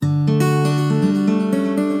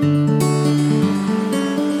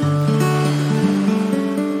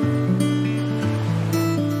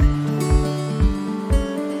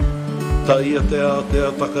ia te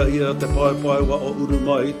taka ia te pai wa o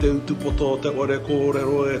uruma I te utupoto te ore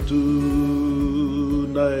kōrero e tū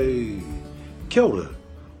nei. Kia ora.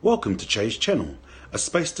 Welcome to Chase Channel, a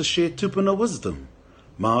space to share tupuna wisdom,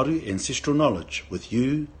 Māori ancestral knowledge with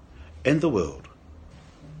you and the world.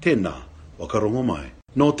 Tēnā, wakarongo mai.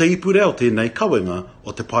 Nō te ipureo tēnei kawenga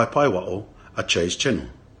o te pai wao a Chase Channel.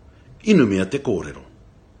 Inumia te kōrero.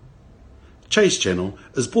 Chase Channel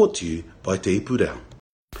is brought to you by Te Ipureo.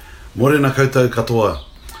 Morena koutou katoa,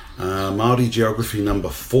 Māori Geography number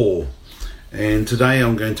 4, and today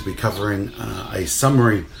I'm going to be covering a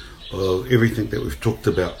summary of everything that we've talked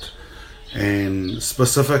about, and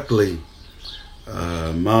specifically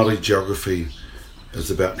Māori Geography is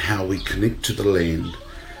about how we connect to the land,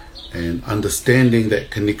 and understanding that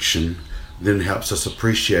connection then helps us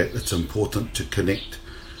appreciate it's important to connect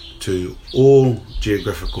to all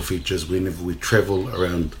geographical features whenever we travel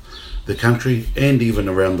around the country and even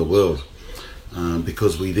around the world,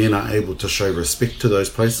 because we then are able to show respect to those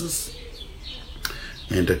places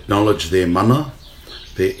and acknowledge their mana,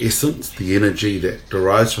 their essence, the energy that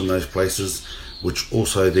derives from those places, which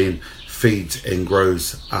also then feeds and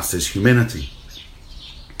grows us as humanity.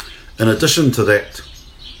 In addition to that,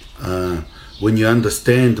 when you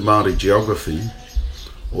understand Māori geography,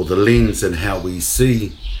 or the lens and how we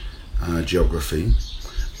see geography,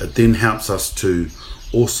 it then helps us to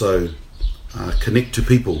also connect to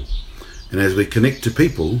people. And as we connect to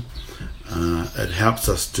people, it helps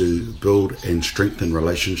us to build and strengthen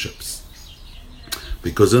relationships.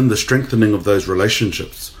 Because in the strengthening of those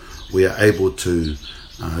relationships, we are able to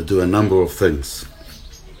do a number of things.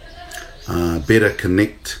 Better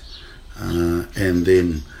connect and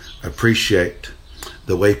then appreciate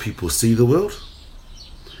the way people see the world,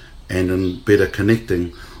 and in better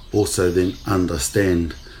connecting also then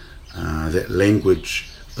understand that language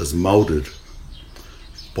is moulded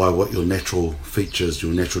by what your natural features,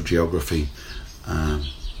 your natural geography, and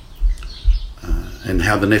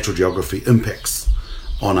how the natural geography impacts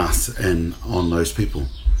on us and on those people,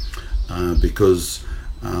 because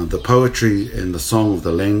the poetry and the song of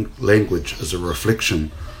the language is a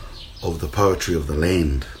reflection of the poetry of the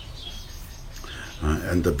land,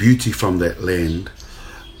 and the beauty from that land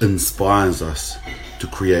inspires us to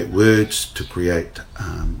create words, to create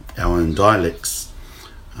our own dialects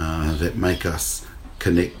that make us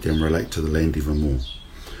connect and relate to the land even more.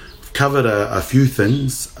 We've covered a few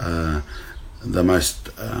things. The most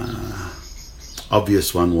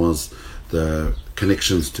obvious one was the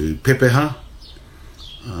connections to pepeha,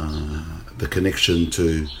 the connection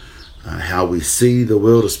to how we see the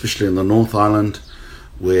world, especially in the North Island,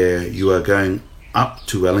 where you are going up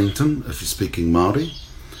to Wellington, if you're speaking Māori,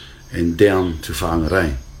 and down to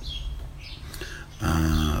Whangarei,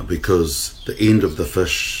 because the end of the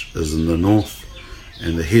fish is in the north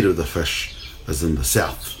and the head of the fish is in the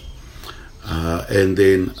south. And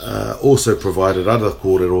then also provided other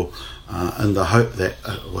kōrero in the hope that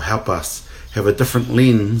it will help us have a different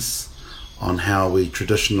lens on how we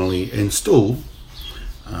traditionally and still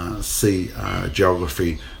see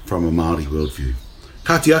geography from a Māori worldview.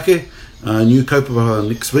 Ka te ake, new kaupapa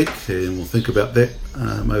next week, and we'll think about that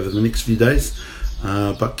over the next few days.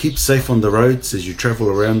 But keep safe on the roads as you travel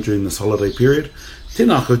around during this holiday period.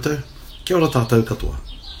 Tēnā koutou, kia ora tātou katoa.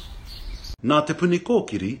 Nā Te Puni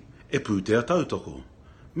Kōkiri e Pūtea Tautoko,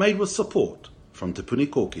 made with support from Te Puni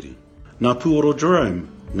Kōkiri. Nā Puoro Jerome,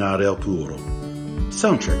 ngā reo Puoro.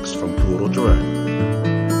 Soundtracks from Puoro Jerome.